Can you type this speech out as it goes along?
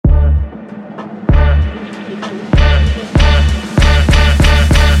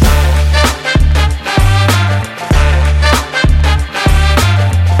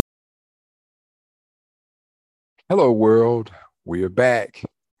Hello, world. We are back.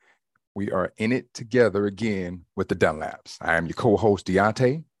 We are in it together again with the Dunlaps. I am your co-host,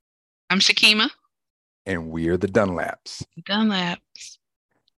 Deante, I'm Shekema and we are the Dunlaps. Dunlaps.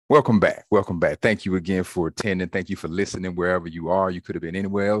 Welcome back. Welcome back. Thank you again for attending. Thank you for listening wherever you are. You could have been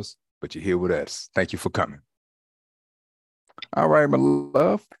anywhere else, but you're here with us. Thank you for coming. All right, my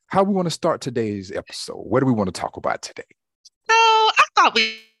love. How we want to start today's episode? What do we want to talk about today? I thought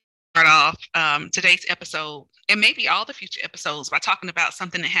we'd start off today's episode and maybe all the future episodes by talking about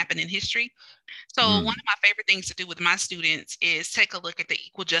something that happened in history. So, one Mm, of my favorite things to do with my students is take a look at the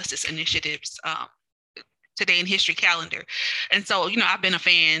equal justice initiatives today in history calendar. And so, I've been a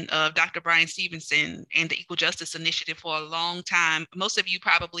fan of Dr. Brian Stevenson and the Equal Justice Initiative for a long time. Most of you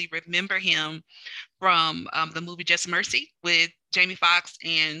probably remember him from the movie Just Mercy with Jamie Foxx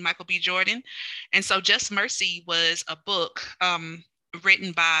and Michael B. Jordan. And so Just Mercy was a book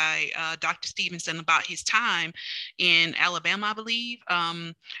written by Dr. Stevenson about his time in Alabama, I believe,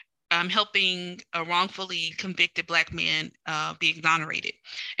 helping a wrongfully convicted Black man be exonerated.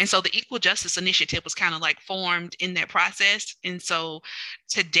 And so the Equal Justice Initiative was kind of like formed in that process. And so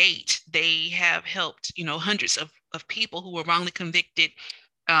to date, they have helped, hundreds of people who were wrongly convicted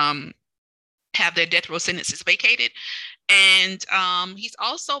um, have their death row sentences vacated. And he's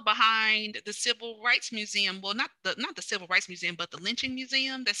also behind the Civil Rights Museum. Well, not the Civil Rights Museum, but the Lynching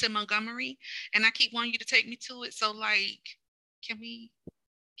Museum that's in Montgomery. And I keep wanting you to take me to it. So, like, can we?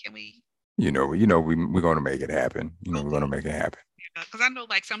 Can we? we're going to make it happen. We're going Okay. to make it happen. Because I know,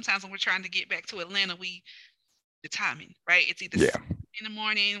 like, sometimes when we're trying to get back to Atlanta, the timing, right? It's either Yeah. in the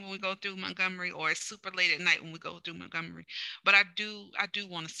morning when we go through Montgomery, or it's super late at night when we go through Montgomery. But I do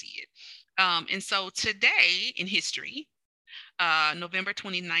want to see it. And so today in history, November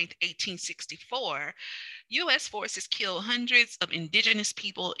 29th, 1864, U.S. forces kill hundreds of indigenous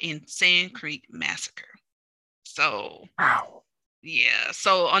people in Sand Creek Massacre. So, Wow. yeah.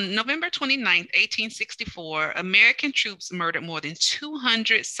 So on November 29th, 1864, American troops murdered more than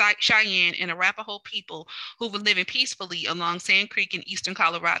 200 Cheyenne and Arapaho people who were living peacefully along Sand Creek in eastern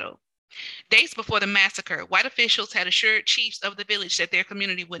Colorado. Days before the massacre, white officials had assured chiefs of the village that their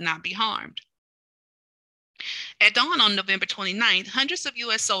community would not be harmed. At dawn on November 29th, hundreds of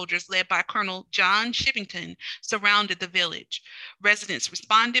U.S. soldiers led by Colonel John Shivington surrounded the village. Residents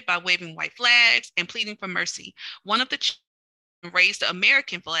responded by waving white flags and pleading for mercy. One of the chiefs raised the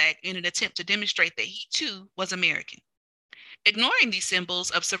American flag in an attempt to demonstrate that he too was American. Ignoring these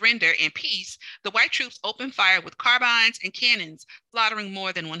symbols of surrender and peace, the white troops opened fire with carbines and cannons, slaughtering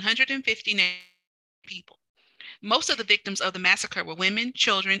more than 150 people. Most of the victims of the massacre were women,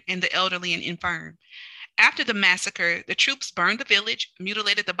 children, and the elderly and infirm. After the massacre, the troops burned the village,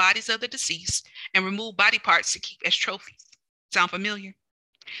 mutilated the bodies of the deceased, and removed body parts to keep as trophies. Sound familiar?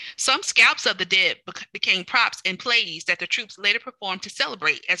 Some scalps of the dead became props in plays that the troops later performed to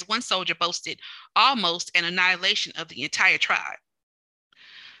celebrate, as one soldier boasted, almost an annihilation of the entire tribe.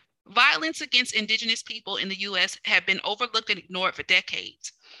 Violence against indigenous people in the U.S. had been overlooked and ignored for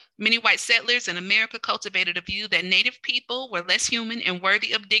decades. Many white settlers in America cultivated a view that Native people were less human and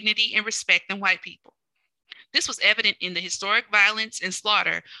worthy of dignity and respect than white people. This was evident in the historic violence and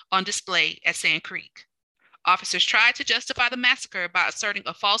slaughter on display at Sand Creek. Officers tried to justify the massacre by asserting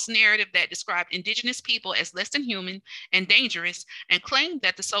a false narrative that described indigenous people as less than human and dangerous, and claimed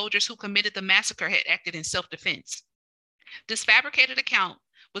that the soldiers who committed the massacre had acted in self defense. This fabricated account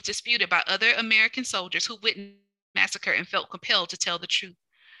was disputed by other American soldiers who witnessed the massacre and felt compelled to tell the truth.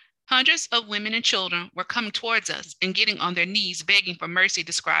 Hundreds of women and children were coming towards us and getting on their knees begging for mercy,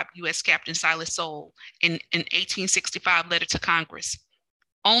 described U.S. Captain Silas Soule in an 1865 letter to Congress,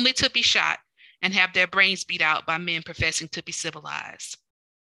 only to be shot and have their brains beat out by men professing to be civilized.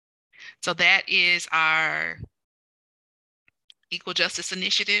 So that is our Equal Justice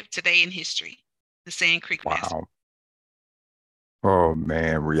Initiative today in history, the Sand Creek Massacre. Wow. Oh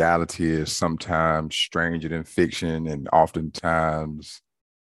man, reality is sometimes stranger than fiction and oftentimes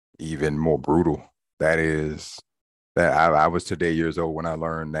even more brutal. That is that I was today years old when I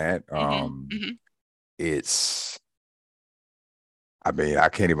learned that. Mm-hmm, mm-hmm, It's I mean, I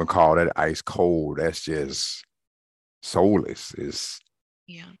can't even call that ice cold. That's just soulless.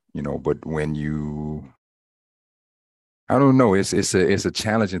 yeah. But when you I don't know, it's a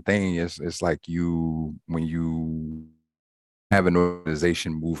challenging thing. It's like you when you have an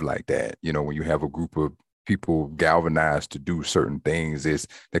organization move like that, when you have a group of people galvanized to do certain things, is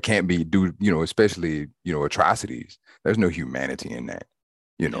that can't be do, especially, atrocities. There's no humanity in that.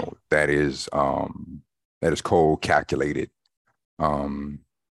 No. That is cold, calculated. Um,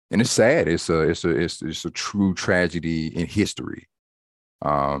 and it's sad. It's a true tragedy in history.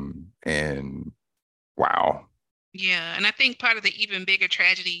 And wow. Yeah, and I think part of the even bigger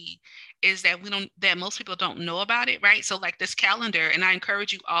tragedy is that we don't that most people don't know about it, right? So like this calendar, and I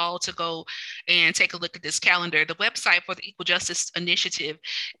encourage you all to go and take a look at this calendar. The website for the Equal Justice Initiative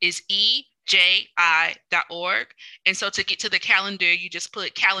is eji.org. And so to get to the calendar, you just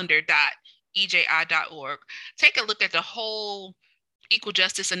put calendar.eji.org. Take a look at the whole Equal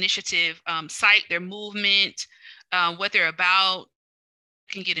Justice Initiative site, their movement, what they're about.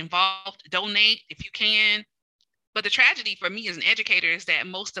 You can get involved, donate if you can. But the tragedy for me as an educator is that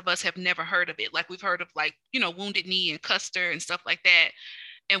most of us have never heard of it. Like we've heard of like, Wounded Knee and Custer and stuff like that.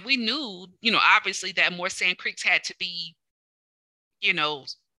 And we knew, obviously that more Sand Creeks had to be, you know,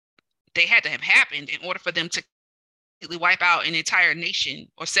 they had to have happened in order for them to wipe out an entire nation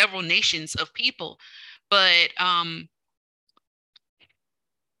or several nations of people. But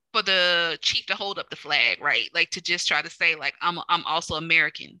for the chief to hold up the flag, right? Like to just try to say like I'm also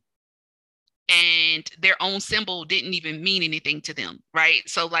American, and their own symbol didn't even mean anything to them, right?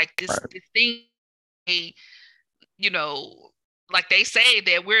 So like Right. this thing, you know, like they say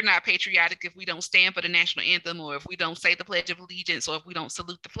that we're not patriotic if we don't stand for the national anthem or if we don't say the Pledge of Allegiance or if we don't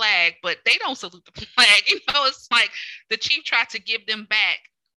salute the flag, but they don't salute the flag. It's like the chief tried to give them back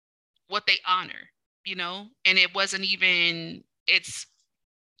what they honor, and it wasn't even, it's,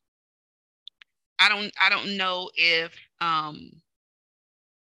 I don't know if, how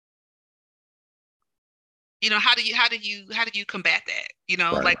do you combat that?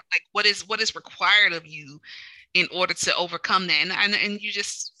 Right. Like what is required of you in order to overcome that? And you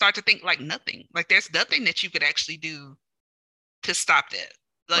just start to think like nothing. Like there's nothing that you could actually do to stop that.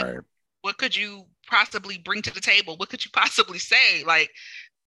 Like Right. what could you possibly bring to the table? What could you possibly say? Like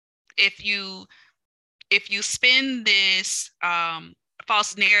if you spin this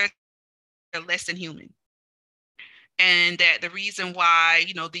false narrative, they're less than human, and that the reason why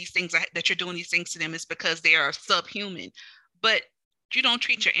these things that you're doing these things to them is because they are subhuman, but you don't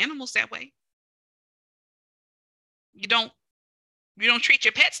treat your animals that way. You don't you don't treat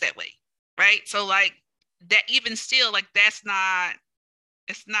your pets that way, right? So like that, even still, like that's not,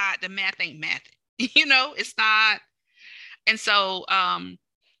 it's not, the math ain't math. It's not. And so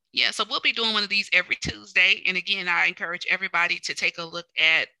yeah, so we'll be doing one of these every Tuesday. And again, I encourage everybody to take a look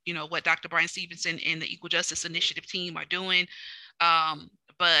at, what Dr. Brian Stevenson and the Equal Justice Initiative team are doing. Um,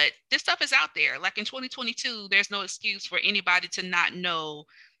 but this stuff is out there. Like in 2022, there's no excuse for anybody to not know,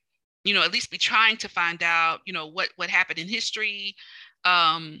 at least be trying to find out, what happened in history.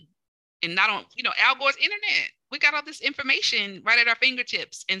 Um, and not on, Al Gore's internet. We got all this information right at our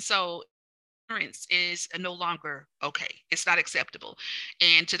fingertips. And so ignorance is no longer okay. It's not acceptable.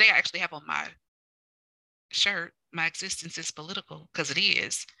 And today I actually have on my shirt, my existence is political, because it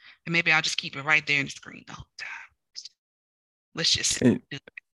is. And maybe I'll just keep it right there in the screen the whole time. Let's just And,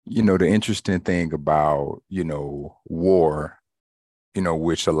 do the interesting thing about, war,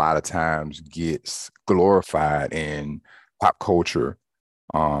 which a lot of times gets glorified in pop culture,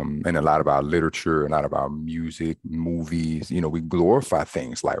 and a lot of our literature, a lot of our music, movies, we glorify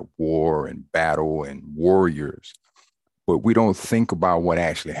things like war and battle and warriors, but we don't think about what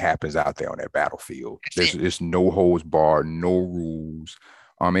actually happens out there on that battlefield. That's it. There's no holds barred, no rules.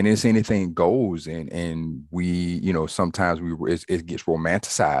 And it's anything goes, and we, sometimes it gets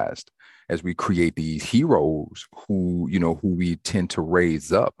romanticized as we create these heroes who we tend to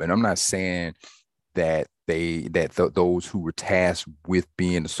raise up. And I'm not saying that those who were tasked with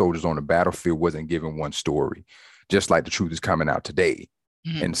being the soldiers on the battlefield wasn't given one story, just like the truth is coming out today.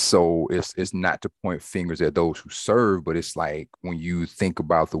 Mhm. And so it's not to point fingers at those who serve, but it's like when you think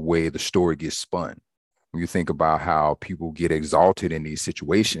about the way the story gets spun, when you think about how people get exalted in these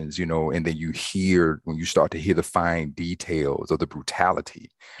situations, and then when you start to hear the fine details of the brutality,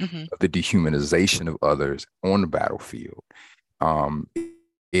 Mhm. of the dehumanization of others on the battlefield, um,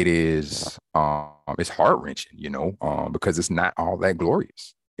 it's heart-wrenching, because it's not all that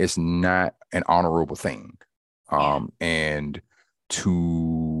glorious. It's not an honorable thing. Yeah. And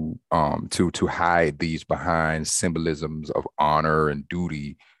to hide these behind symbolisms of honor and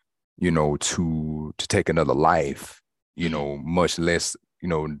duty, to take another life, Mhm. much less,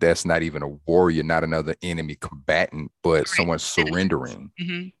 that's not even a warrior, not another enemy combatant, but Correct. someone Citizens. surrendering,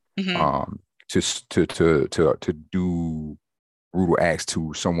 Mhm. Mhm. um, to do brutal acts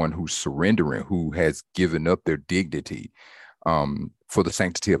to someone who's surrendering, who has given up their dignity, for the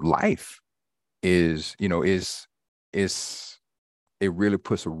sanctity of life, is it really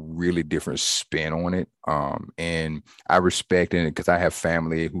puts a really different spin on it. And I respect it because I have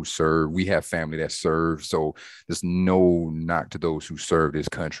family who serve. We have family that serve. So there's no knock to those who serve this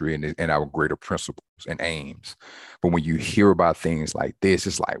country and our greater principles and aims. But when you hear about things like this,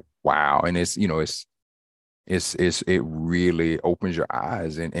 it's like, wow. And it really opens your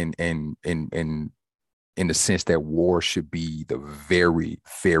eyes, and in the sense that war should be the very,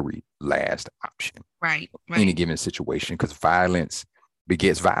 very last option Right, in any right. given situation, because violence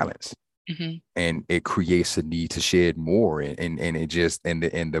begets violence, Hmm. and it creates a need to shed more, and it just and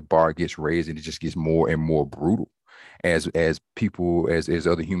the bar gets raised, and it just gets more and more brutal as people as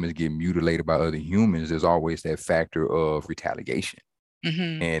other humans get mutilated by other humans. There's always that factor of retaliation,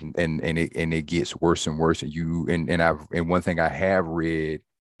 Hmm. and it gets worse and worse. And one thing I have read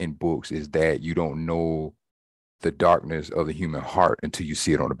in books is that you don't know the darkness of the human heart until you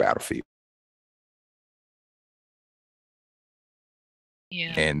see it on the battlefield.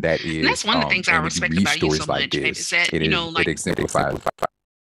 Yeah. And that And that's is, one of the things I and when you respect read about you so stories like much, babe, is this, that, it exemplifies.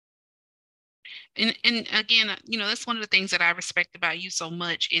 and again, that's one of the things that I respect about you so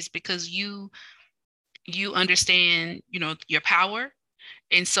much is because you understand, your power.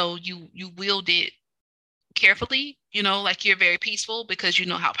 And so you wield it carefully, like you're very peaceful because you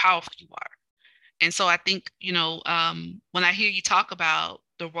know how powerful you are. And so I think, when I hear you talk about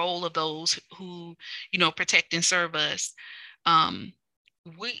the role of those who, protect and serve us, um,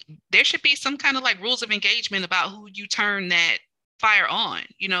 we there should be some kind of like rules of engagement about who you turn that fire on,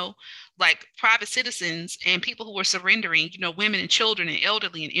 like private citizens and people who are surrendering, women and children and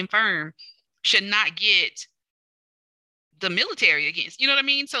elderly and infirm should not get the military against, you know what I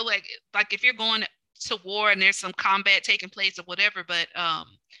mean? So like if you're going to war and there's some combat taking place or whatever, but I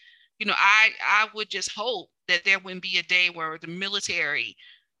would just hope that there wouldn't be a day where the military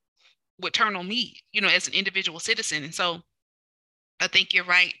would turn on me, as an individual citizen. And so I think you're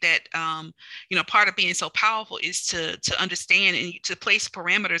right that part of being so powerful is to understand and to place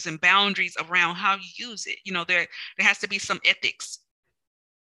parameters and boundaries around how you use it. There has to be some ethics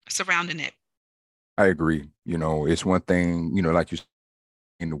surrounding it. I agree. It's one thing, like you said,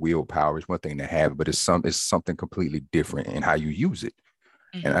 in the willpower is one thing to have, but it's something completely different in how you use it.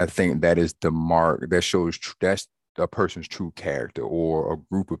 And Hmm. I think that is the mark that shows that's a person's true character, or a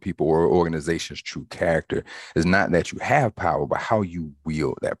group of people or organization's true character, is not that you have power, but how you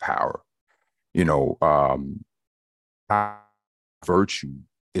wield that power. You know, virtue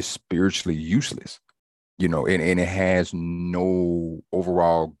is spiritually useless, and it has no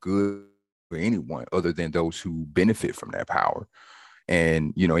overall good for anyone other than those who benefit from that power.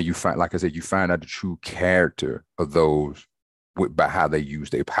 And you find, like I said, you find out the true character of those by how they use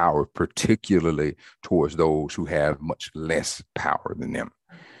their power, particularly towards those who have much less power than them.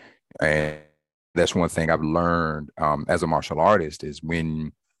 And that's one thing I've learned, as a martial artist, is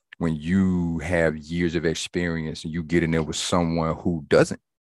when you have years of experience and you get in there with someone who doesn't,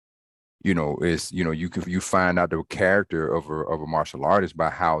 it's you find out the character of a martial artist by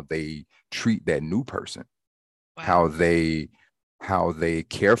how they treat that new person, Wow. how they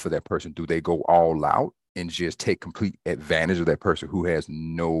care for that person. Do they go all out and just take complete advantage of that person who has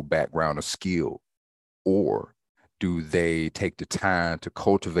no background or skill, or do they take the time to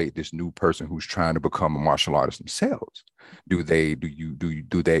cultivate this new person who's trying to become a martial artist themselves? Do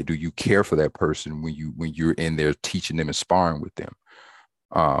you care for that person when you're in there teaching them and sparring with them?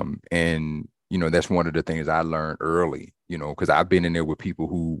 And that's one of the things I learned early, because I've been in there with people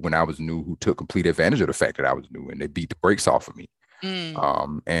who, when I was new, who took complete advantage of the fact that I was new, and they beat the brakes off of me.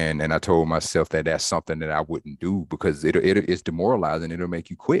 Mm. And I told myself that that's something that I wouldn't do, because it's demoralizing. It'll make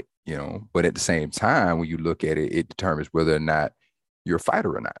you quit, But at the same time, when you look at it, it determines whether or not you're a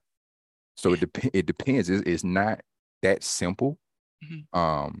fighter or not. So it depends. It's not that simple. Hmm.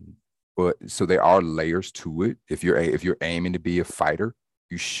 Um, but so there are layers to it. If you're aiming to be a fighter,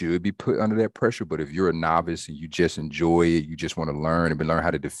 you should be put under that pressure. But if you're a novice and you just enjoy it, you just want to learn how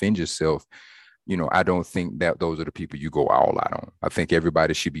to defend yourself, I don't think that those are the people you go all out on. I think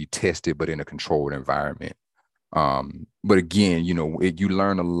everybody should be tested, but in a controlled environment. But again, you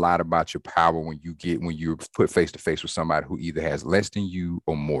learn a lot about your power when you're put face to face with somebody who either has less than you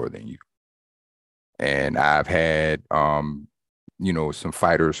or more than you. And I've had, some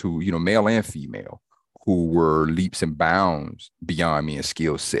fighters who, male and female, who were leaps and bounds beyond me in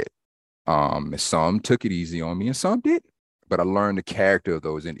skill set. Some took it easy on me and some did. But I learned the character of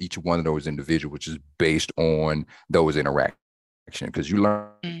those in each one of those individuals, which is based on those interactions. Because you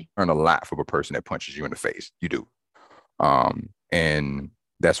Mm. learn a lot from a person that punches you in the face. You do. And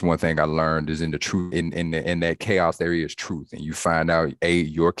that's one thing I learned, is in the truth, in that chaos there is truth, and you find out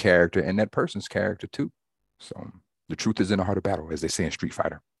your character and that person's character too. So the truth is in the heart of battle, as they say in Street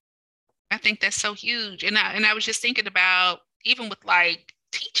Fighter. I think that's so huge. And I was just thinking about even with like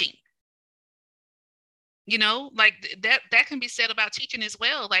teaching, like that can be said about teaching as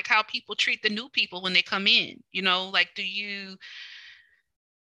well, like how people treat the new people when they come in, like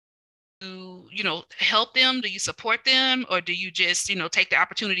help them? Do you support them? Or do you just, take the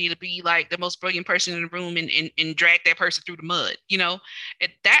opportunity to be like the most brilliant person in the room and drag that person through the mud? I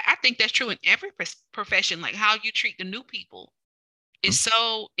think that's true in every profession. Like how you treat the new people is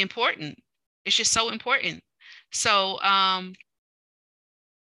so important. It's just so important. So,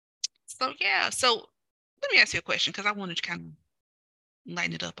 yeah. So let me ask you a question because I wanted to kind of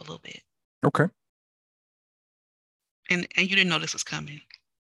lighten it up a little bit. Okay. And you didn't know this was coming.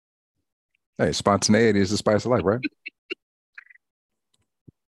 Hey, spontaneity is the spice of life, right?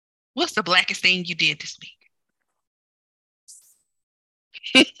 What's the blackest thing you did this week?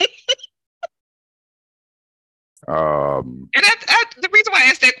 And the reason why I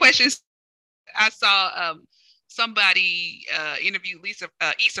asked that question is I saw somebody interview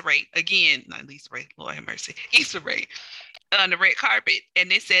Issa Rae again, not Lisa Rae, Lord have mercy, Issa Rae on the red carpet,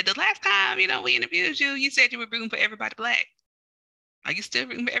 and they said the last time we interviewed you, you said you were rooting for everybody black. Are you still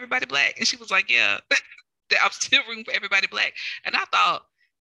rooting for everybody black? And she was like, yeah, I'm still rooting for everybody black. And I thought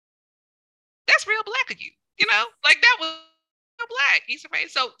that's real black of you, like that was real black, Issa Rae.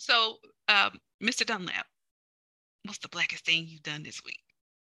 So, Mr. Dunlap, what's the blackest thing you've done this week?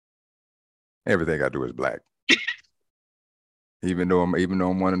 Everything I do is black. Even though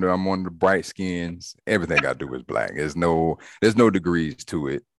I'm one of the bright skins, everything I do is black. There's no degrees to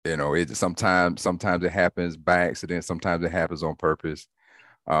it. It sometimes it happens by accident, sometimes it happens on purpose.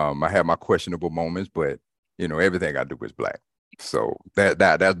 I have my questionable moments, but everything I do is black. So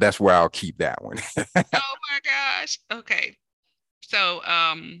that's where I'll keep that one. Oh my gosh. Okay. So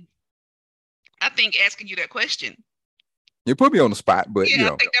I think asking you that question. You put me on the spot, but yeah,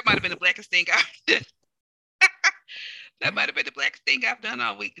 I think that might have been the blackest thing I've done. That might have been the blackest thing I've done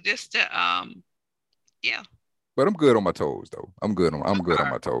all week. Just to yeah. But I'm good on my toes though. I'm good on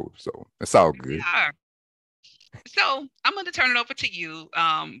my toes. So it's all good. So I'm going to turn it over to you.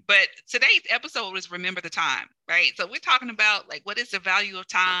 But today's episode is Remember the Time, right? So we're talking about like what is the value of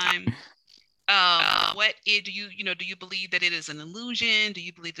time? Do you believe that it is an illusion? Do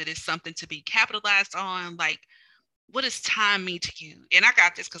you believe that it's something to be capitalized on? Like, what does time mean to you? And I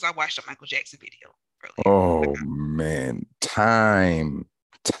got this because I watched a Michael Jackson video earlier. Oh man, time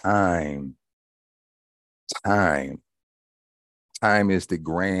is the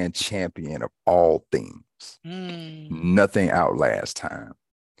grand champion of all things. Nothing outlasts time.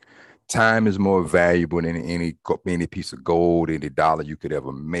 Time is more valuable than any piece of gold, any dollar you could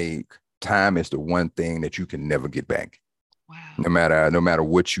ever make. Time is the one thing that you can never get back. Wow. No matter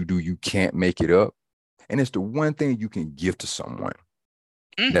what you do, you can't make it up. And it's the one thing you can give to someone.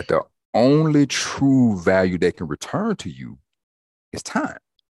 That the only true value they can return to you is time. Wow.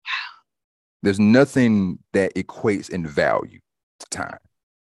 There's nothing that equates in value to time.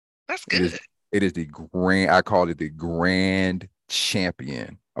 That's good. It is I call it the grand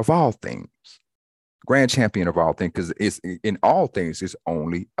champion of all things. Grand champion of all things, because it's in all things, it's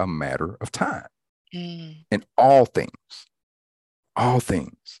only a matter of time. In all things. All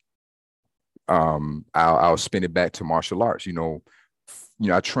things. I'll spin it back to martial arts. I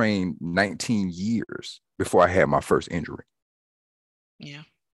trained 19 years before I had my first injury. Yeah.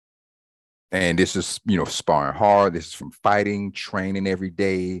 And this is, sparring hard. This is from fighting, training every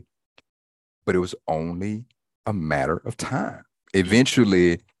day. But it was only a matter of time.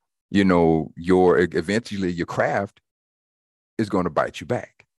 Eventually, your craft is going to bite you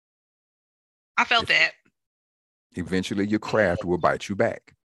back. I felt that. Eventually, your craft will bite you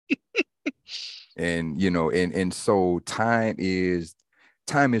back. And so time is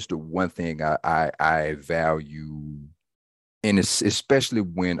the one thing I value, and it's especially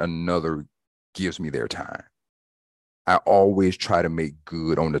when another gives me their time. I always try to make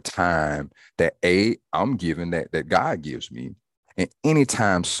good on the time that I'm given, that God gives me. And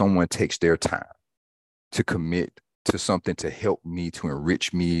anytime someone takes their time to commit to something to help me, to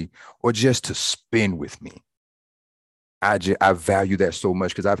enrich me, or just to spend with me, I value that so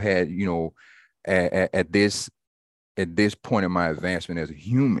much, because I've had, at this point in my advancement as a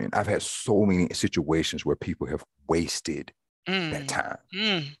human, I've had so many situations where people have wasted that time.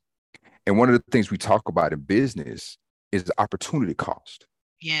 And one of the things we talk about in business is the opportunity cost.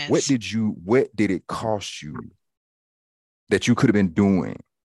 Yes. What did it cost you that you could have been doing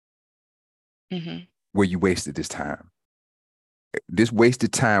where you wasted this time? This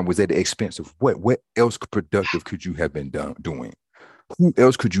wasted time was at the expense of what else productive could you have been doing? Who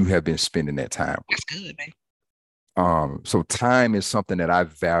else could you have been spending that time with? That's good, man. So time is something that I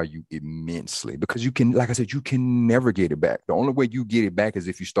value immensely, because you can, like I said, you can never get it back. The only way you get it back is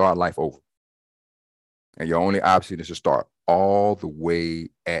if you start life over. And your only option is to start all the way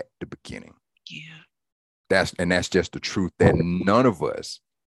at the beginning. Yeah. That's just the truth, that none of us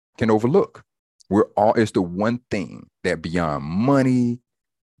can overlook. It's the one thing that beyond money,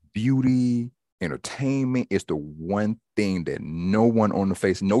 beauty, entertainment, it's the one thing that no one on the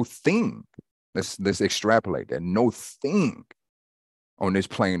face, no thing. Let's extrapolate that. No thing on this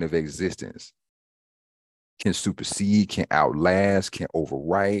plane of existence can supersede, can outlast, can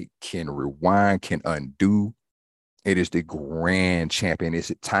overwrite, can rewind, can undo. It is the grand champion.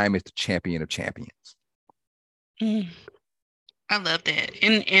 Time is the champion of champions. Mm, I love that.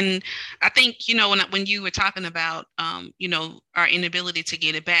 And I think, when you were talking about our inability to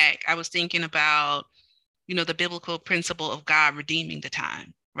get it back, I was thinking about, the biblical principle of God redeeming the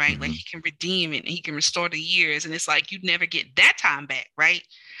time, right? Like Mm-hmm. he can redeem it and he can restore the years. And it's like you never get that time back, right?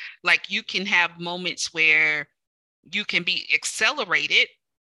 Like you can have moments where you can be accelerated,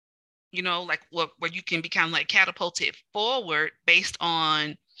 like where you can be kind of like catapulted forward based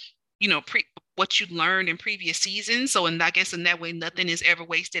on, what you learned in previous seasons. So, and I guess in that way, nothing is ever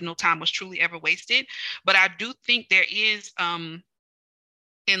wasted. No time was truly ever wasted. But I do think there is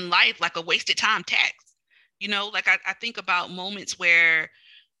in life like a wasted time tax. Like I think about moments where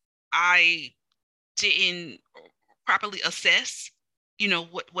I didn't properly assess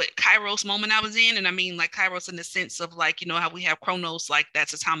what Kairos moment I was in. And I mean like Kairos in the sense of like, how we have Chronos, like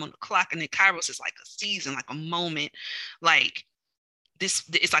that's a time on the clock, and then Kairos is like a season, like a moment, like this,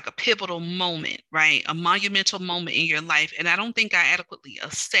 it's like a pivotal moment, right? A monumental moment in your life. And I don't think I adequately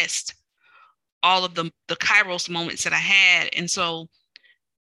assessed all of the Kairos moments that I had. And so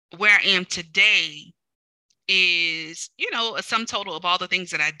where I am today is, a sum total of all the things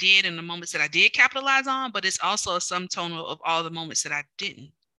that I did and the moments that I did capitalize on, but it's also a sum total of all the moments that I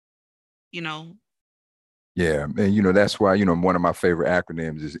didn't, you know. Yeah, and that's why one of my favorite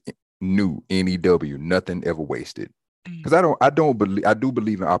acronyms is NEW, NEW, nothing ever wasted. Because I do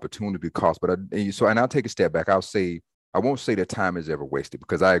believe in opportunity cost, but and I'll take a step back. I won't say that time is ever wasted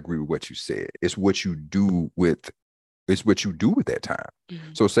because I agree with what you said. It's what you do with that time.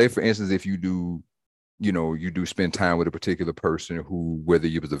 Mm-hmm. So say for instance, if you do spend time with a particular person who, whether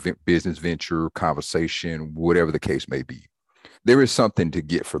it was a business venture, conversation, whatever the case may be, there is something to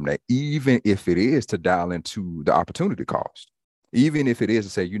get from that, even if it is to dial into the opportunity cost, even if it is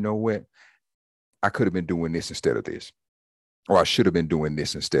to say, you know what, I could have been doing this instead of this, or I should have been doing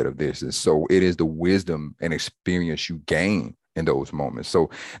this instead of this. And so it is the wisdom and experience you gain in those moments.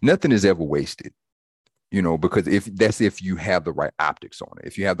 So nothing is ever wasted, because if you have the right optics on it,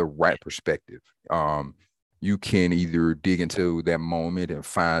 if you have the right perspective, you can either dig into that moment and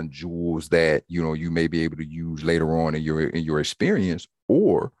find jewels that you may be able to use later on in your experience,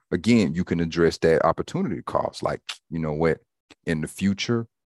 or again, you can address that opportunity cost. Like, you know what, in the future,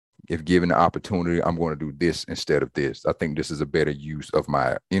 if given the opportunity, I'm going to do this instead of this. I think this is a better use of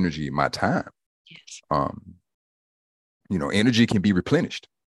my energy, my time. Yes. Energy can be replenished.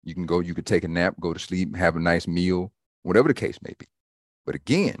 You could take a nap, go to sleep, have a nice meal, whatever the case may be. But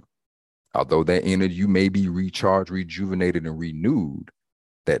again, although that energy, you may be recharged, rejuvenated, and renewed,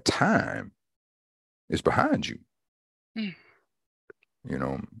 that time is behind you. Mm.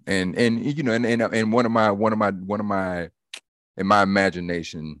 And one of my in my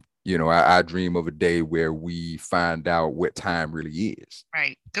imagination, I dream of a day where we find out what time really is.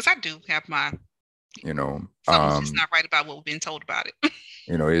 Right. Because I do have my, You know, something's just not right about what we've been told about it.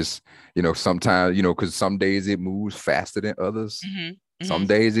 it's sometimes because some days it moves faster than others. Mm-hmm. Some Mm-hmm.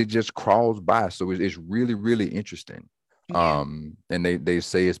 days it just crawls by. So it's really, really interesting. Yeah. And they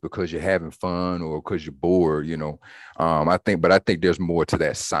say it's because you're having fun or because you're bored, I think there's more to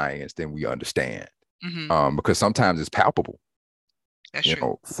that science than we understand. Mm-hmm. Because sometimes it's palpable. That's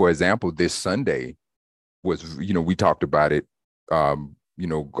true. For example, this Sunday was, we talked about it,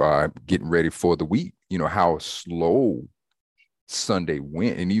 getting ready for the week, how slow Sunday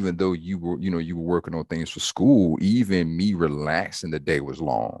went. And even though you were working on things for school, even me relaxing the day was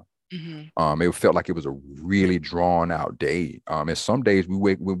long. Mm-hmm. It felt like it was a really drawn out day. And some days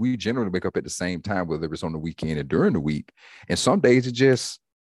we generally wake up at the same time, whether it's on the weekend or during the week. And some days it just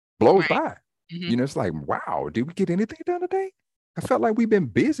blows Right. by. Mm-hmm. It's like, wow, did we get anything done today? I felt like we've been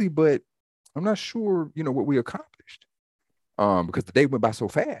busy, but I'm not sure, what we accomplished. Because the day went by so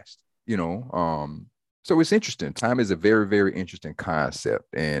fast. So it's interesting. Time is a very, very interesting concept.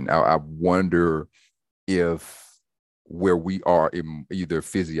 And I wonder if where we are either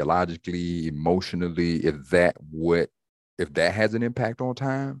physiologically, emotionally, if that has an impact on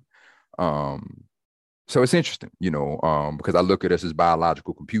time. So it's interesting, because I look at us as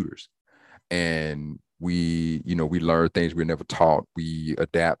biological computers, and we learn things we never taught. We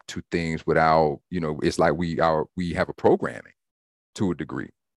adapt to things without, it's like we have a programming to a degree.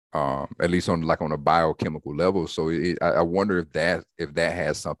 at least on like on a biochemical level. So I wonder if that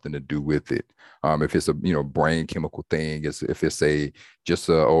has something to do with it. If it's a brain chemical thing, if it's a just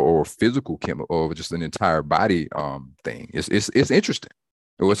a or physical chemical or just an entire body thing. It's interesting.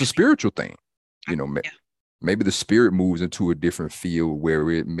 Or it's a spiritual thing. You know, Yeah. maybe the spirit moves into a different field where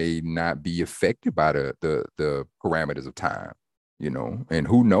it may not be affected by the parameters of time. And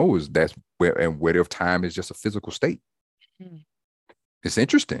who knows? That's where and what if time is just a physical state. Mm. It's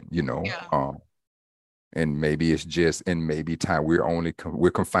interesting, Yeah. and maybe it's just, and maybe time,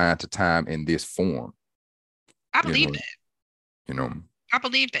 we're confined to time in this form, I you believe know, that. you know. I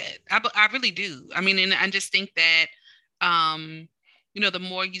believe that. I really do. I mean, and I just think that, um, the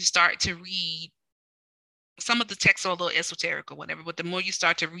more you start to read, some of the texts are a little esoteric or whatever, but the more you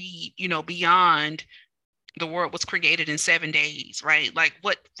start to read, beyond the world was created in 7 days, right? Like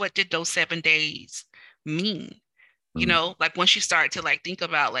what did those 7 days mean? Mm. Like once you start to like think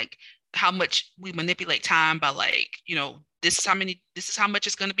about like how much we manipulate time by like, this is how much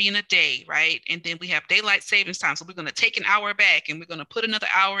it's going to be in a day, right? And then we have daylight savings time. So we're going to take an hour back and we're going to put another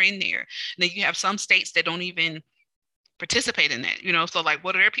hour in there. And then you have some states that don't even participate in that, so like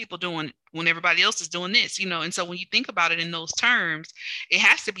what are their people doing when everybody else is doing this, and so when you think about it in those terms, it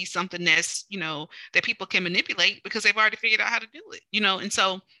has to be something that's, that people can manipulate because they've already figured out how to do it, and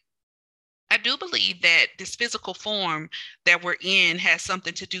so I do believe that this physical form that we're in has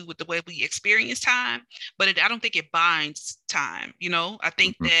something to do with the way we experience time, but I don't think it binds time. I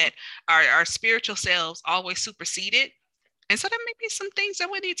think Mhm. that our spiritual selves always supersede it. And so there may be some things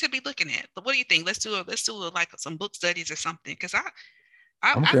that we need to be looking at. But what do you think? Let's do like some book studies or something, because I'd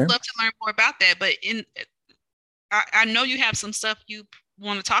Okay. love to learn more about that. But I know you have some stuff you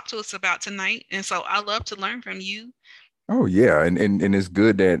want to talk to us about tonight, and so I love to learn from you. Oh yeah, and it's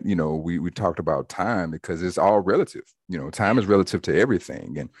good that we talked about time because it's all relative. Time is relative to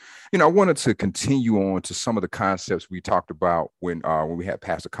everything, and I wanted to continue on to some of the concepts we talked about when we had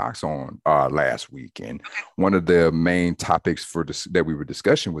Pastor Cox on last week, and Okay. one of the main topics for this that we were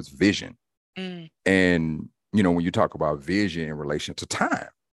discussing was vision. Mm, And when you talk about vision in relation to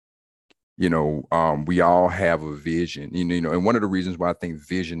time, we all have a vision, and one of the reasons why I think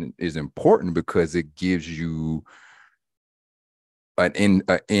vision is important because it gives you an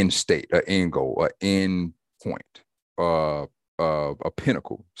end state, an end goal, an end point, a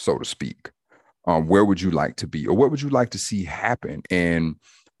pinnacle, so to speak. Where would you like to be, or what would you like to see happen? And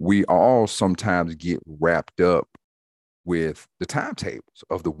we all sometimes get wrapped up with the timetables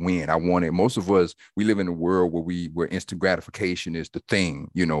of the when. I want it. Most of us, we live in a world where instant gratification is the thing,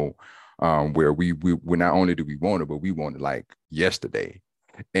 where we not only do we want it, but we want it like yesterday.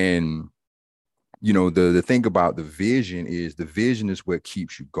 And the thing about the vision is what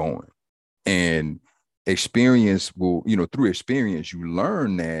keeps you going. And experience will, through experience, you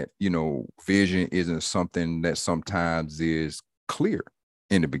learn that, vision isn't something that sometimes is clear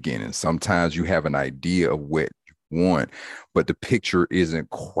in the beginning. Sometimes you have an idea of what you want, but the picture isn't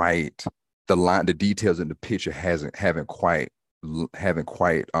quite the details in the picture haven't quite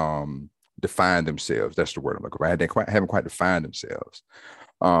defined themselves. That's the word I'm looking for. Haven't quite defined themselves.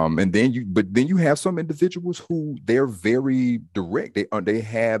 And then you have some individuals who they're very direct. They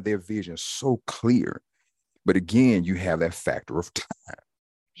have their vision so clear. But again, you have that factor of time.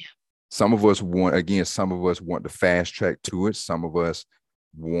 yeah. Some of us want the fast track to it. Some of us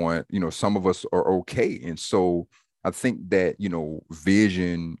some of us are okay. And so I think that,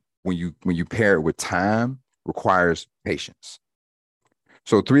 vision, when you pair it with time, requires patience.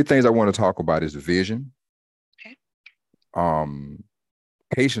 So three things I want to talk about is vision, Okay. um,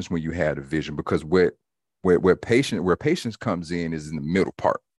 patience when you have a vision, because where patience comes in is in the middle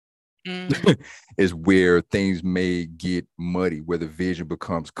part. Mm, Is where things may get muddy, where the vision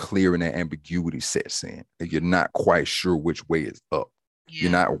becomes clear and that ambiguity sets in. And you're not quite sure which way is up. You're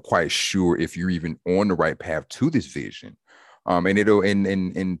yeah. not quite sure if you're even on the right path to this vision. And it'll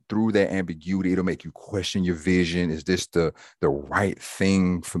and through that ambiguity, it'll make you question your vision. Is this the right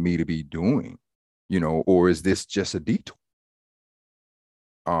thing for me to be doing? Or is this just a detour?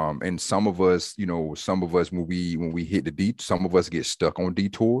 And some of us when we hit the deep, some of us get stuck on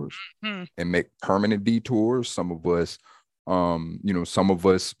detours Mm, and make permanent detours. Some of us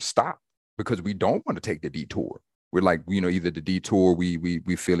stop because we don't want to take the detour. We're like, either the detour we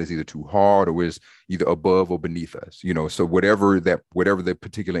feel is either too hard or is either above or beneath us. So whatever the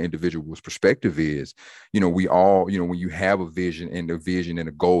particular individual's perspective is, we all, when you have a vision and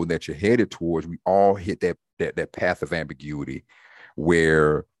a goal that you're headed towards, we all hit that path of ambiguity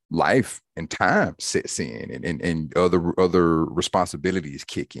where life and time sets in, and other responsibilities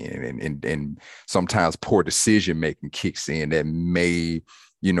kick in, and sometimes poor decision making kicks in that may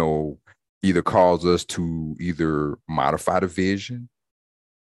you know, either cause us to either modify the vision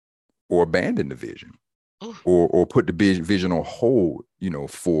or abandon the vision, Ooh. or put the vision on hold,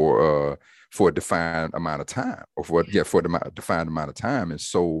 for a defined amount of time, or for a defined amount of time. And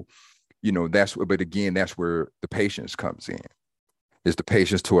so, but again, that's where the patience comes in. Is the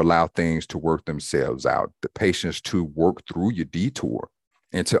patience to allow things to work themselves out, the patience to work through your detour,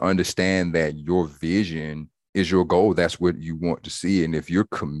 and to understand that your vision is your goal. That's what you want to see. And if you're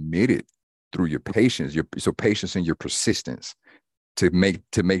committed through your patience, patience and your persistence to make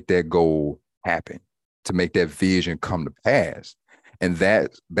that goal happen, to make that vision come to pass. And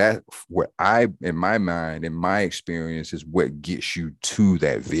that what I, in my mind, in my experience, is what gets you to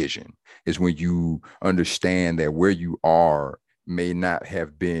that vision, is when you understand that where you are may not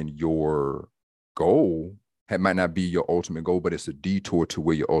have been your goal, it might not be your ultimate goal, but it's a detour to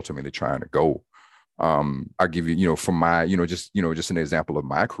where you're ultimately trying to go. I'll give you, from my, just an example of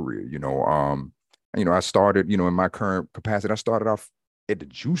my career. I started, in my current capacity, I started off at the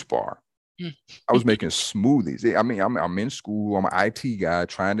juice bar. I was making smoothies. I mean, I'm in school. I'm an IT guy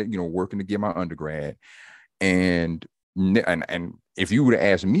trying to, working to get my undergrad. And if you would have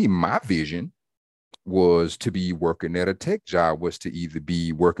asked me, my vision was to be working at a tech job, was to either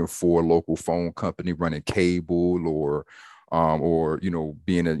be working for a local phone company running cable, or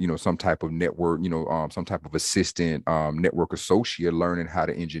being a some type of network, some type of assistant, network associate, learning how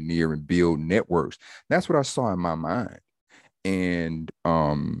to engineer and build networks. That's what I saw in my mind. And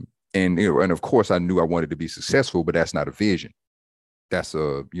of course I knew I wanted to be successful, but that's not a vision. That's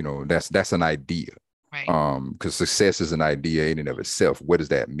an idea. Right. Because success is an idea in and of itself. What does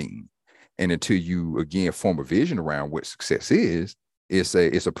that mean? And until you again form a vision around what success is, it's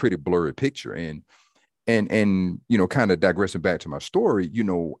a pretty blurry picture. And kind of digressing back to my story,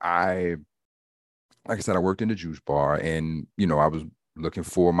 like I said, I worked in the juice bar, and I was looking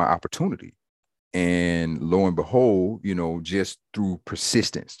for my opportunity. And lo and behold, just through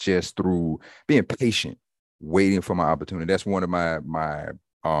persistence, just through being patient, waiting for my opportunity. That's one of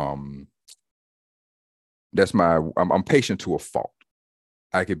um I'm patient to a fault.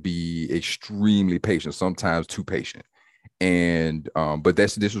 I could be extremely patient, sometimes too patient. And but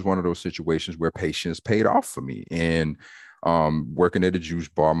this was one of those situations where patience paid off for me. And working at a juice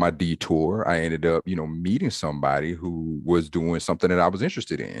bar, my detour, I ended up, meeting somebody who was doing something that I was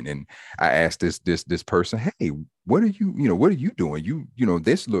interested in. And I asked this person, hey, what are you doing?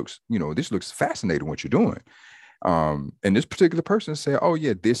 This looks fascinating what you're doing. And this particular person said, oh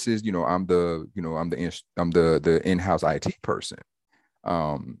yeah, this is, I'm the in-house IT person.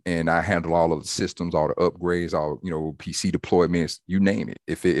 And I handle all of the systems, all the upgrades, all, PC deployments, you name it.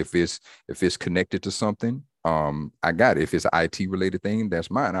 If it's connected to something, I got it. If it's an IT related thing,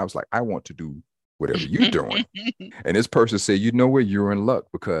 that's mine. I was like, I want to do whatever you're doing. And this person said, you know what, you're in luck,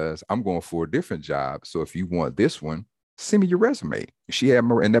 because I'm going for a different job. So if you want this one, send me your resume.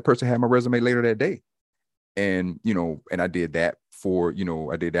 And that person had my resume later that day. And I did that for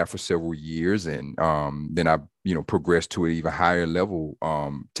several years. And then I progressed to an even higher level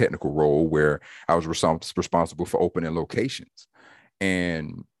technical role, where I was responsible for opening locations.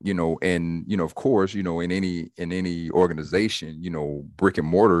 And of course, in any organization, brick and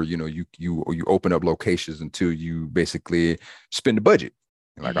mortar, you open up locations until you basically spend the budget.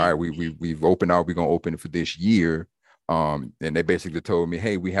 Like, all right, we've opened out, we're gonna open it for this year. And they basically told me,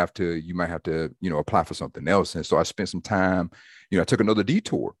 hey, you might have to, apply for something else. And so I spent some time, I took another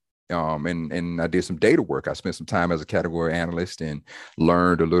detour. And I did some data work. I spent some time as a category analyst and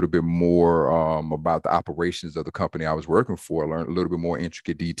learned a little bit more about the operations of the company I was working for. I learned a little bit more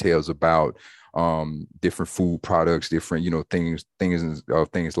intricate details about different food products, different, things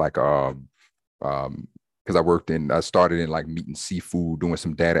like because I started in like meat and seafood, doing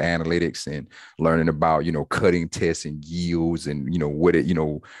some data analytics and learning about, cutting tests and yields, and,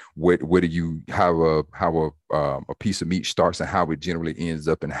 how a piece of meat starts and how it generally ends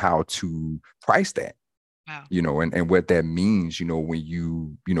up, and how to price that. Wow. And what that means, when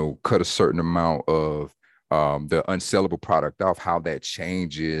you cut a certain amount of the unsellable product off, how that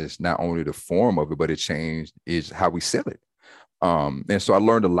changes not only the form of it, but it changes how we sell it. And so I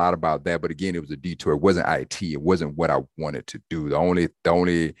learned a lot about that, but again, it was a detour. It wasn't IT. It wasn't what I wanted to do. The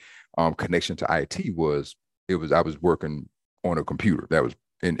only connection to IT was I was working on a computer. That was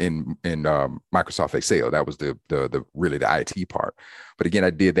in Microsoft Excel. That was the really the IT part. But again,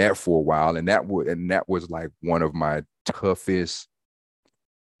 I did that for a while, and that was like one of my toughest.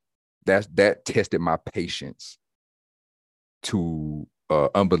 That tested my patience to an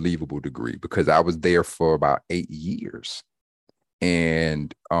unbelievable degree, because I was there for about 8 years.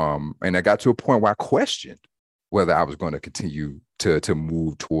 And I got to a point where I questioned whether I was going to continue to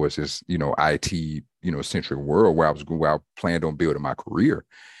move towards this, IT, centric world where I planned on building my career.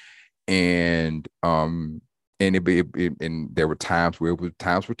 And and there were times where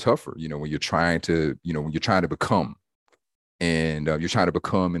times were tougher, when you're trying to, become, and you're trying to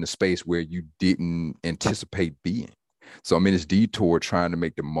become in a space where you didn't anticipate being. So I'm in this detour trying to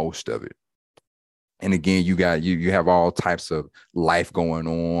make the most of it. And again, you have all types of life going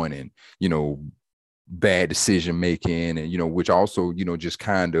on, and bad decision making, and which also just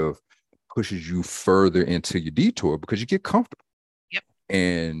kind of pushes you further into your detour because you get comfortable. Yep.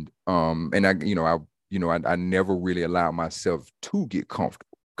 And I never really allowed myself to get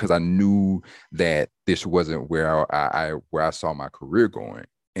comfortable because I knew that this wasn't where I saw my career going.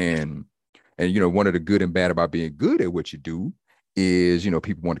 And one of the good and bad about being good at what you do is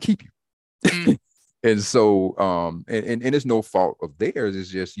people want to keep you. Mm. And so and it's no fault of theirs. It's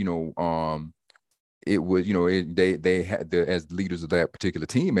just it was they had as leaders of that particular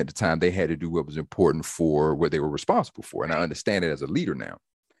team at the time, they had to do what was important for what they were responsible for. And I understand it as a leader now.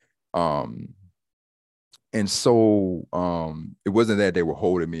 And so it wasn't that they were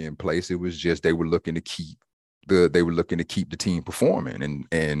holding me in place. It was just they were looking to keep the team performing,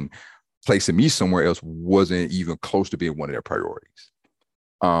 and placing me somewhere else wasn't even close to being one of their priorities.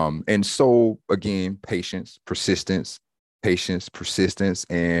 And so again, persistence,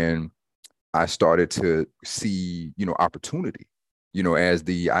 and I started to see, opportunity. As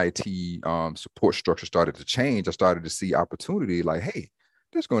the IT support structure started to change, I started to see opportunity. Like, hey,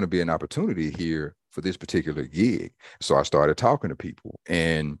 there's going to be an opportunity here for this particular gig. So I started talking to people,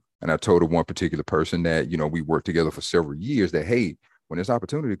 and I told one particular person that we worked together for several years that, hey, when this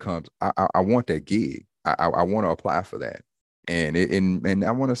opportunity comes, I want that gig. I want to apply for that. And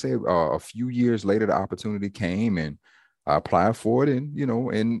I want to say a few years later, the opportunity came, and I applied for it,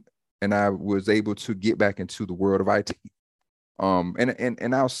 and I was able to get back into the world of IT.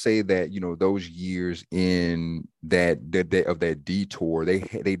 And I'll say that those years in that detour,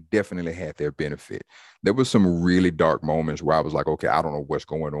 they definitely had their benefit. There was some really dark moments where I was like, okay, I don't know what's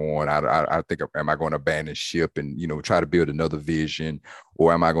going on. I think, am I going to abandon ship and try to build another vision,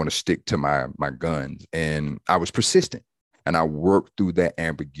 or am I going to stick to my guns? And I was persistent, and I worked through that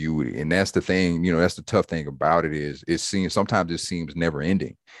ambiguity. And that's the thing, that's the tough thing about it is sometimes it seems never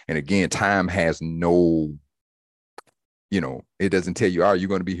ending. And again, time has no, it doesn't tell you, all right, you're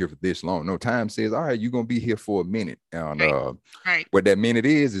going to be here for this long. No, time says, all right, you're going to be here for a minute. And right. What that minute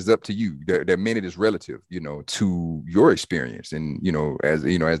is up to you. That minute is relative, to your experience. And, as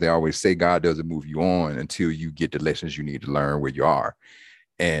they always say, God doesn't move you on until you get the lessons you need to learn where you are.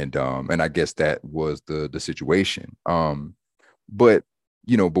 And I guess that was the situation. But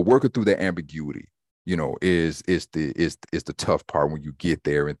working through that ambiguity, is the tough part when you get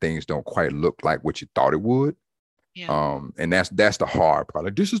there and things don't quite look like what you thought it would. Yeah. And that's the hard part.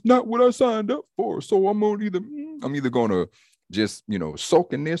 Like, this is not what I signed up for. So I'm either gonna just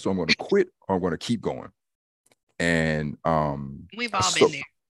soak in this, or I'm gonna quit, or I'm gonna keep going. And we've all been there.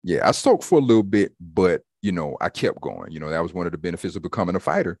 Yeah, I soaked for a little bit, but I kept going. That was one of the benefits of becoming a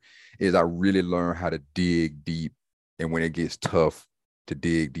fighter, is I really learned how to dig deep, and when it gets tough, to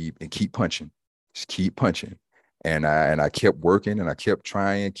dig deep and keep punching. Just keep punching. And I kept working, and I kept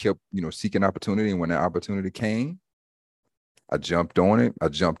trying, kept seeking opportunity. And when that opportunity came, I jumped on it. I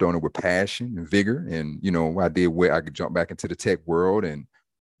jumped on it with passion and vigor. And I did where I could jump back into the tech world. And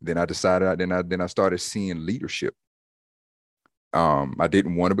then I decided, then I started seeing leadership. I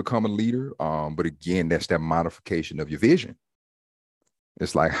didn't want to become a leader, but again, that's that modification of your vision.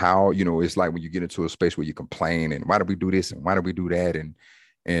 It's like how it's like when you get into a space where you complain, and why do we do this and why do we do that, and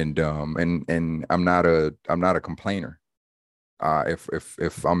I'm not a complainer.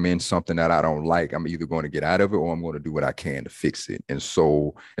 If I'm in something that I don't like, I'm either going to get out of it, or I'm going to do what I can to fix it. And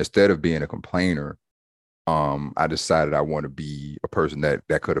so instead of being a complainer, I decided I want to be a person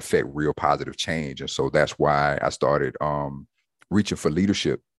that could affect real positive change. And so that's why I started reaching for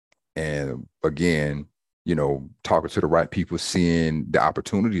leadership. And again, talking to the right people, seeing the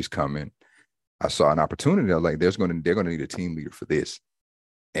opportunities coming. I saw an opportunity. I was like, they're going to need a team leader for this.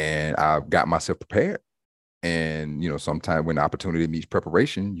 And I got myself prepared. And sometimes when opportunity meets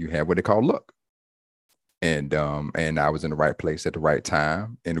preparation, you have what they call luck. And I was in the right place at the right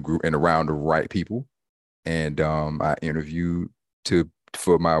time, in the group and around the right people. And I interviewed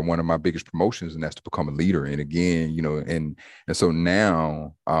for one of my biggest promotions, and that's to become a leader. And again, and so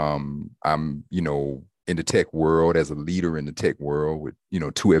now I'm in the tech world as a leader in the tech world with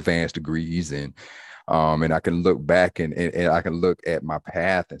 2 advanced degrees, and I can look back and I can look at my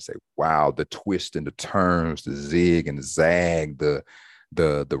path and say, wow, the twists and the turns, the zig and the zag, the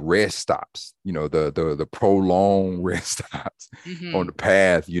the rest stops, the prolonged rest stops on Mm-hmm. the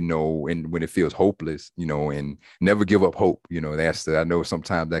path, and when it feels hopeless, and never give up hope. I know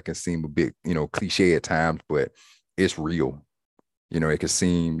sometimes that can seem a bit, cliche at times, but it's real. It can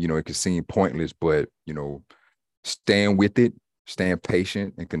seem pointless, but staying with it, staying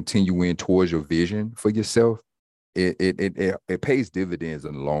patient, and continuing towards your vision for yourself, it pays dividends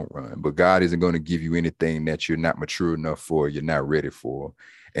in the long run. But God isn't going to give you anything that you're not mature enough for, you're not ready for.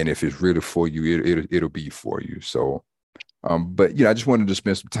 And if it's really for you, it'll be for you. So, but I just wanted to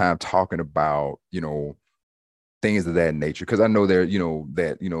spend some time talking about, things of that nature, because I know there, in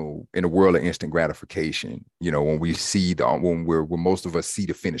the world of instant gratification, when we see when most of us see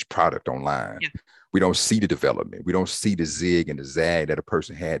the finished product online, Yeah. we don't see the development, we don't see the zig and the zag that a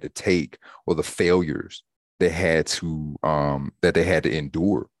person had to take, or the failures that they had to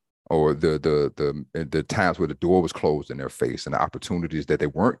endure, or the times where the door was closed in their face, and the opportunities that they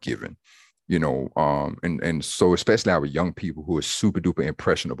weren't given. And so especially our young people who are super duper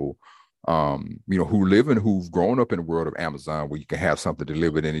impressionable, who've grown up in the world of Amazon, where you can have something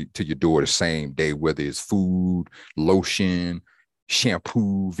delivered to your door the same day, whether it's food, lotion,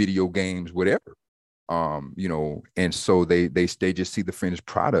 shampoo, video games, whatever. And so they just see the finished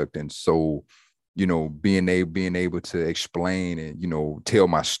product. And so, being able to explain and, tell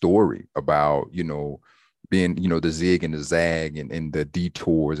my story about, being, the zig and the zag, and the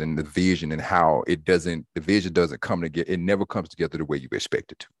detours and the vision, and how the vision doesn't come together. It never comes together the way you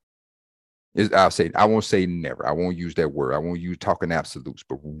expect it to. I won't say never. I won't use that word. I won't use talking absolutes,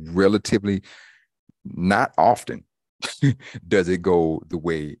 but relatively not often does it go the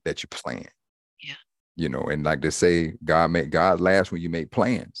way that you plan. Yeah. And like they say, God laughs when you make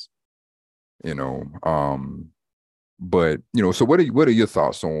plans. you know but so what are your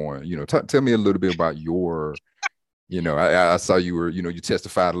thoughts on, tell me a little bit about your, I saw you were, you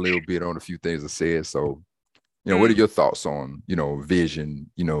testified a little bit on a few things I said. So, what are Mm. your thoughts on, vision,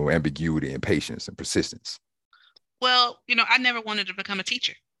 ambiguity and patience and persistence? Well, I never wanted to become a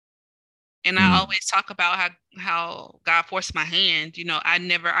teacher. And I Mm, always talk about how God forced my hand. I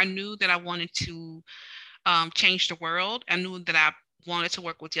knew that I wanted to change the world. I knew that I wanted to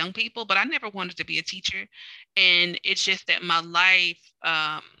work with young people, but I never wanted to be a teacher. And it's just that my life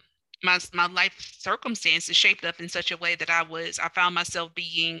circumstances shaped up in such a way that I found myself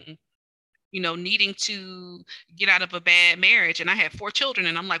being, needing to get out of a bad marriage. And I had 4 children,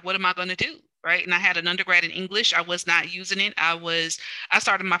 and I'm like, what am I going to do? Right. And I had an undergrad in English. I was not using it. I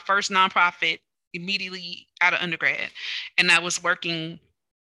started my first nonprofit immediately out of undergrad. And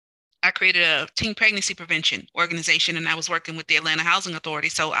I created a teen pregnancy prevention organization, and I was working with the Atlanta Housing Authority.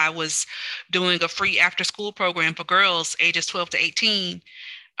 So I was doing a free after school program for girls ages 12 to 18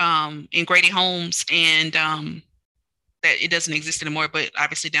 in Grady Homes, and that it doesn't exist anymore, but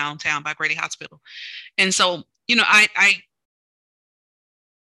obviously downtown by Grady Hospital. And so, I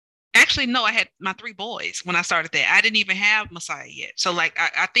actually, no, I had my 3 boys when I started that. I didn't even have Messiah yet. So, like,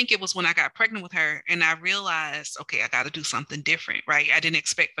 I think it was when I got pregnant with her and I realized, okay, I got to do something different, right? I didn't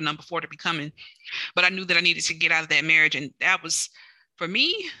expect for number 4 to be coming, but I knew that I needed to get out of that marriage. And that was, for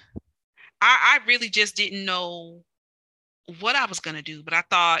me, I really just didn't know what I was going to do. But I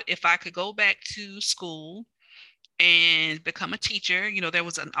thought if I could go back to school and become a teacher. There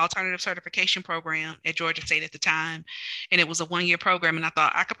was an alternative certification program at Georgia State at the time, and it was a 1 year program. And I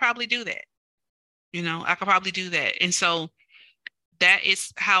thought I could probably do that. I could probably do that. And so that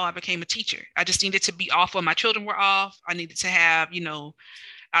is how I became a teacher. I just needed to be off when my children were off. I needed to have,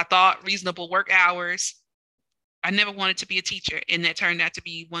 I thought reasonable work hours. I never wanted to be a teacher. And that turned out to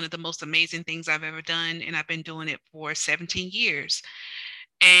be one of the most amazing things I've ever done. And I've been doing it for 17 years.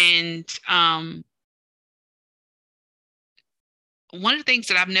 And one of the things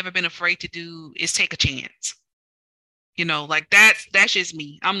that I've never been afraid to do is take a chance. Like that's just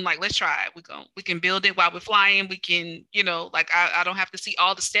me. I'm like, let's try it. We can build it while we're flying. We can, like I don't have to see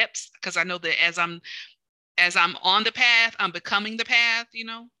all the steps, because I know that as I'm on the path, I'm becoming the path,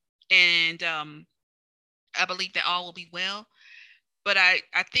 and I believe that all will be well. But I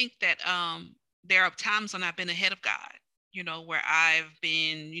think that there are times when I've been ahead of God, where I've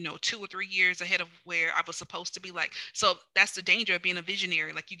been, 2 or 3 years ahead of where I was supposed to be. Like, so that's the danger of being a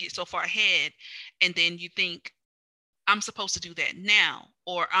visionary. Like, you get so far ahead, and then you think, I'm supposed to do that now,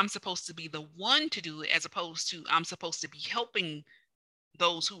 or I'm supposed to be the one to do it, as opposed to I'm supposed to be helping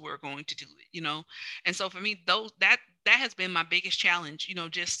those who are going to do it. And so for me, that has been my biggest challenge,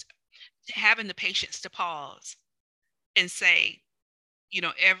 just having the patience to pause and say,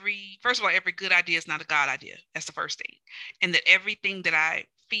 every first of all, every good idea is not a God idea. That's the first thing. And that everything that I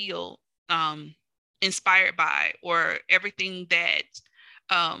feel inspired by, or everything that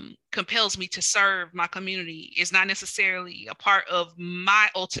compels me to serve my community is not necessarily a part of my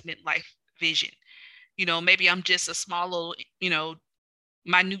ultimate life vision. Maybe I'm just a small little,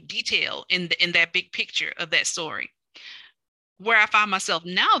 minute detail in that big picture of that story. Where I find myself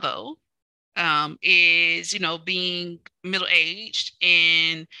now, though, is being middle aged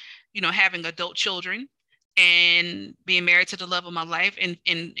and having adult children and being married to the love of my life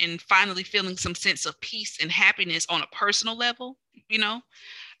and finally feeling some sense of peace and happiness on a personal level. you know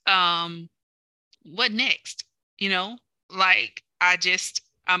what next? Like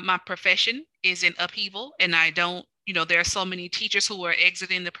my profession is in upheaval, and I don't, there are so many teachers who are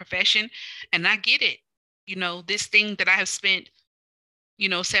exiting the profession, and I get it. This thing that I have spent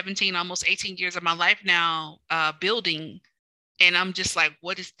 17, almost 18 years of my life now building, and I'm just like,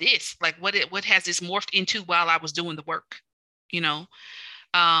 what is this? Like, what has this morphed into while I was doing the work? you know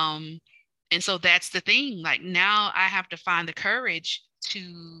um and so that's the thing. Like, now I have to find the courage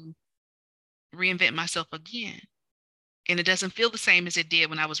to reinvent myself again. And it doesn't feel the same as it did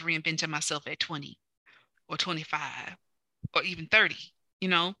when I was reinventing myself at 20 or 25 or even 30, you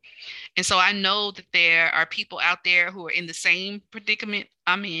know? And so I know that there are people out there who are in the same predicament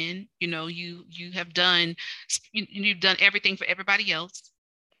I'm in. You have done, you've done everything for everybody else.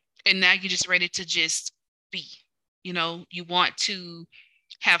 And now you're just ready to just be. You want to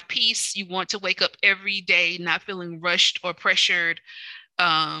have peace. You want to wake up every day not feeling rushed or pressured.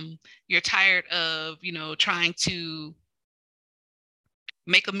 You're tired of, trying to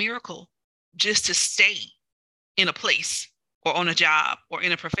make a miracle just to stay in a place or on a job or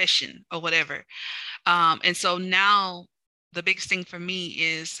in a profession or whatever. And so now the biggest thing for me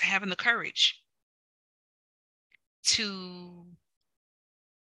is having the courage to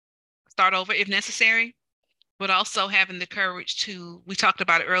start over if necessary, but also having the courage to, we talked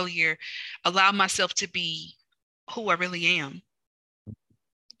about it earlier, allow myself to be who I really am,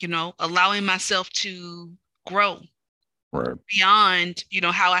 allowing myself to grow Right. beyond,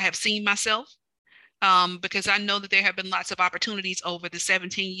 how I have seen myself. Because I know that there have been lots of opportunities over the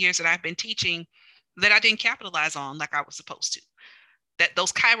 17 years that I've been teaching that I didn't capitalize on like I was supposed to. That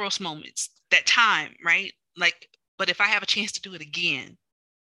those Kairos moments, that time, right? Like, but if I have a chance to do it again,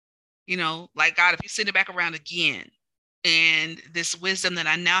 like, God, if you send it back around again, and this wisdom that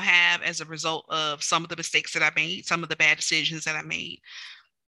I now have as a result of some of the mistakes that I made, some of the bad decisions that I made,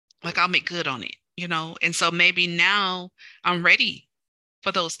 like, I'll make good on it, And so maybe now I'm ready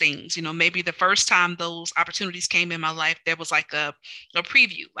for those things. Maybe the first time those opportunities came in my life, there was like a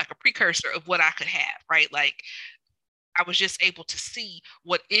preview, like a precursor of what I could have, right? Like, I was just able to see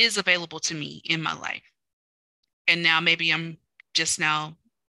what is available to me in my life. And now maybe I'm just now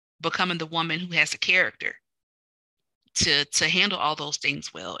becoming the woman who has the character to handle all those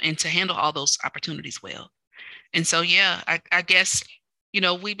things well and to handle all those opportunities well. And so, yeah, I guess,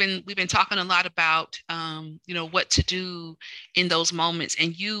 we've been talking a lot about, what to do in those moments.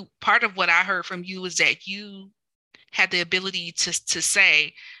 And part of what I heard from you is that you had the ability to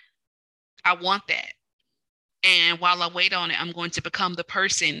say, I want that. And while I wait on it, I'm going to become the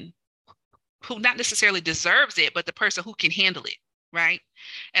person who not necessarily deserves it, but the person who can handle it. Right.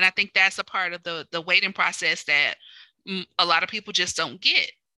 And I think that's a part of the waiting process that a lot of people just don't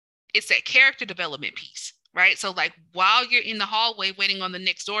get. It's that character development piece, right? So, like, while you're in the hallway waiting on the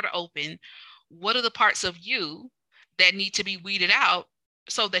next door to open, what are the parts of you that need to be weeded out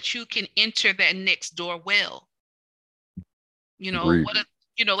so that you can enter that next door well? Agreed.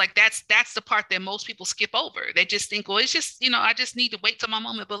 Like, that's the part that most people skip over. They just think, well, it's just, I just need to wait till my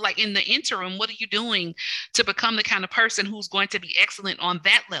moment. But, like, in the interim, what are you doing to become the kind of person who's going to be excellent on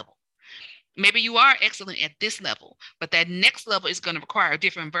that level? Maybe you are excellent at this level, but that next level is going to require a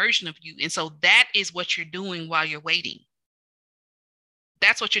different version of you. And so that is what you're doing while you're waiting.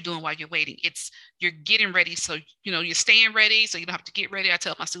 That's what you're doing while you're waiting. You're getting ready. So, you're staying ready. So you don't have to get ready. I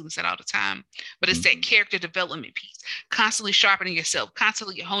tell my students that all the time, but it's that character development piece, constantly sharpening yourself,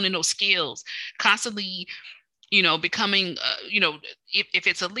 constantly honing those skills, constantly, becoming, if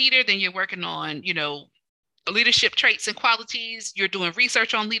it's a leader, then you're working on, leadership traits and qualities. You're doing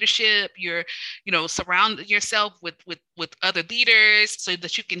research on leadership. You're, surrounding yourself with other leaders so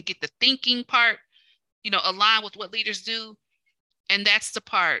that you can get the thinking part, align with what leaders do. And that's the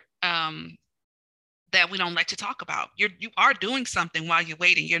part that we don't like to talk about. You are doing something while you're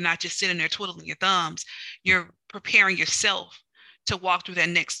waiting. You're not just sitting there twiddling your thumbs. You're preparing yourself to walk through that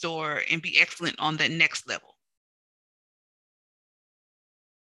next door and be excellent on that next level.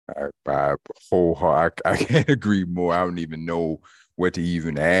 I wholeheartedly, I can't agree more. I don't even know what to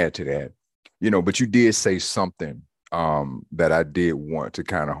even add to that. But you did say something that I did want to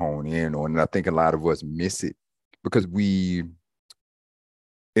kind of hone in on, and I think a lot of us miss it because we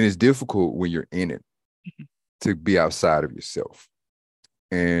And it's difficult when you're in it to be outside of yourself.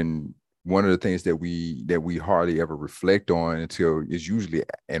 And one of the things that we hardly ever reflect on until is usually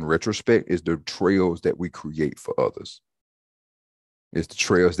in retrospect is the trails that we create for others. It's the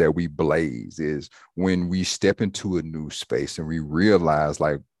trails that we blaze, is when we step into a new space and we realize,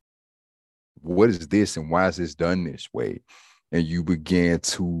 like, what is this and why is this done this way? And you begin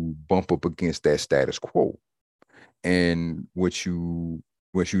to bump up against that status quo. And what you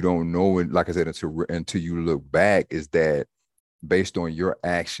don't know, and like I said, until you look back, is that based on your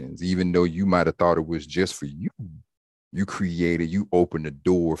actions, even though you might have thought it was just for you, you open the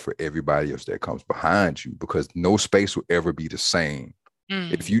door for everybody else that comes behind you, because no space will ever be the same.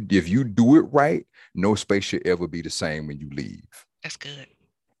 Mm, If you do it right, no space should ever be the same when you leave. that's good.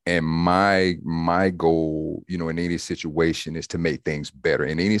 And my goal, in any situation, is to make things better.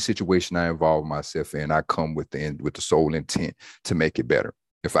 In any situation I involve myself in, I come with the sole intent to make it better.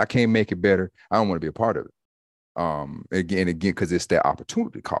 If I can't make it better, I don't want to be a part of it. Again, because it's that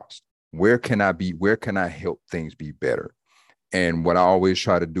opportunity cost. Where can I help things be better? And what I always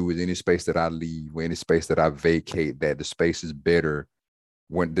try to do is, any space that I leave, or any space that I vacate, that the space is better,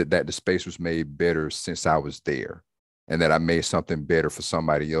 that the space was made better since I was there, and that I made something better for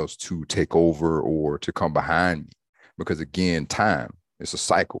somebody else to take over or to come behind me. Because again, time, it's a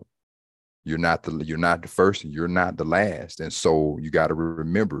cycle. You're not the first and you're not the last. And so you got to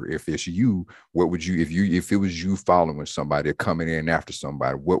remember, if it's you, what would you, if it was you following somebody or coming in after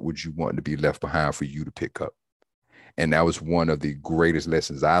somebody, what would you want to be left behind for you to pick up? And that was one of the greatest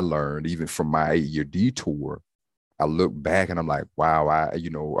lessons I learned, even from my 8-year detour. I look back and I'm like, wow,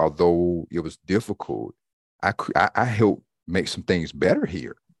 although it was difficult, I helped make some things better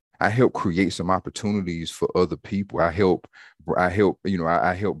here. I helped create some opportunities for other people. I help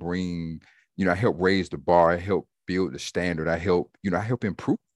bring, I help raise the bar. I help build the standard. I help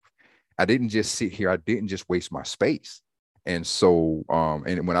improve. I didn't just sit here. I didn't just waste my space. And so,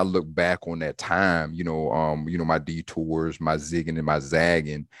 and when I look back on that time, my detours, my zigging and my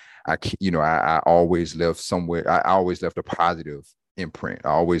zagging, I always left somewhere. I always left a positive imprint. I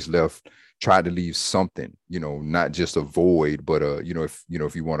always tried to leave something, not just a void, but if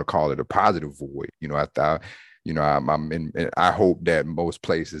you want to call it a positive void, I thought, I'm in, and I hope that most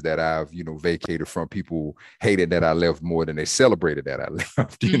places that I've, vacated from, people hated that I left more than they celebrated that I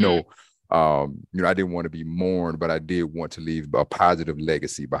left, Mm-hmm. I didn't want to be mourned, but I did want to leave a positive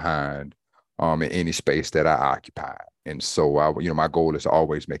legacy behind, in any space that I occupy. And so my goal is to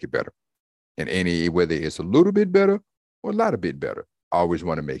always make it better. And whether it's a little bit better or a lot of bit better, I always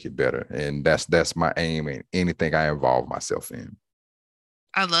want to make it better. And that's my aim in anything I involve myself in.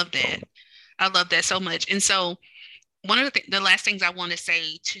 I love So that. I love that so much. And so one of the last things I want to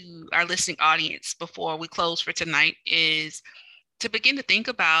say to our listening audience before we close for tonight is to begin to think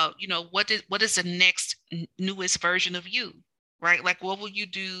about, what is the next newest version of you, right? Like, what will you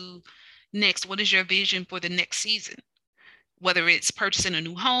do next? What is your vision for the next season? Whether it's purchasing a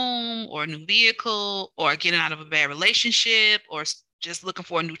new home or a new vehicle or getting out of a bad relationship or just looking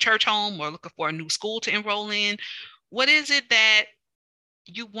for a new church home or looking for a new school to enroll in. What is it that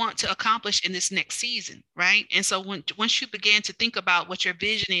you want to accomplish in this next season, right? And so once you begin to think about what your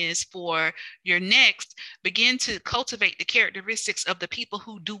vision is for your next, begin to cultivate the characteristics of the people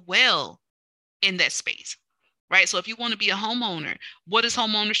who do well in that space, right? So if you want to be a homeowner, what does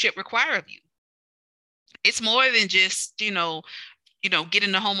home ownership require of you? It's more than just, getting the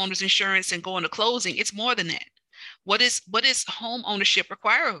homeowner's insurance and going to closing. It's more than that. What is home ownership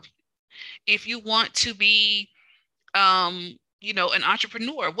require of you? If you want to be an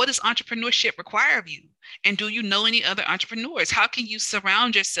entrepreneur, what does entrepreneurship require of you? And do you know any other entrepreneurs? How can you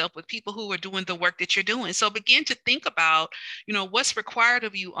surround yourself with people who are doing the work that you're doing? So begin to think about, what's required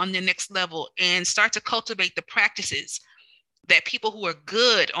of you on the next level and start to cultivate the practices that people who are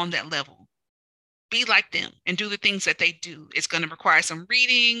good on that level, be like them and do the things that they do. It's going to require some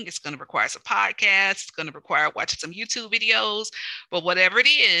reading. It's going to require some podcasts. It's going to require watching some YouTube videos. But whatever it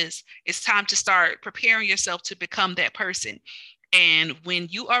is, it's time to start preparing yourself to become that person. And when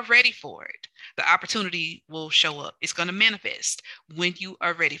you are ready for it, the opportunity will show up. It's going to manifest when you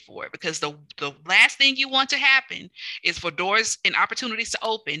are ready for it. Because the last thing you want to happen is for doors and opportunities to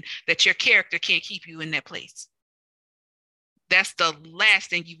open that your character can't keep you in that place. That's the last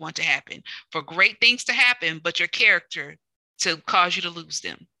thing you want to happen, for great things to happen, but your character to cause you to lose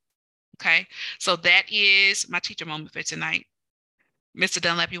them. Okay. So that is my teacher moment for tonight. Mr.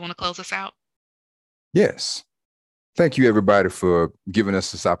 Dunlap, you want to close us out? yes. Thank you, everybody, for giving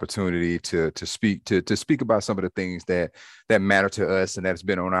us this opportunity to speak about some of the things that matter to us and that's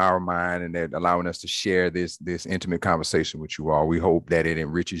been on our mind, and that allowing us to share this intimate conversation with you all. We hope that it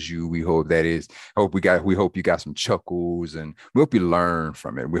enriches you. We hope that is we hope you got some chuckles, and we hope you learn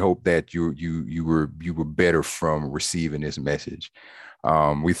from it. We hope that you were better from receiving this message.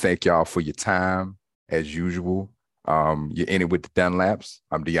 We thank y'all for your time as usual. You're in it with the Dunlaps.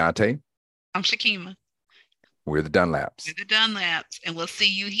 I'm Deante. I'm Shekema. We're the Dunlaps. We're the Dunlaps, and we'll see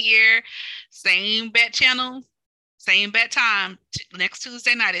you here, same bat channel, same bat time, next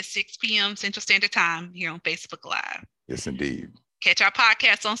Tuesday night at 6 p.m. Central Standard Time here on Facebook Live. Yes, indeed. Catch our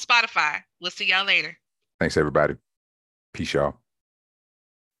podcast on Spotify. We'll see y'all later. Thanks, everybody. Peace, y'all.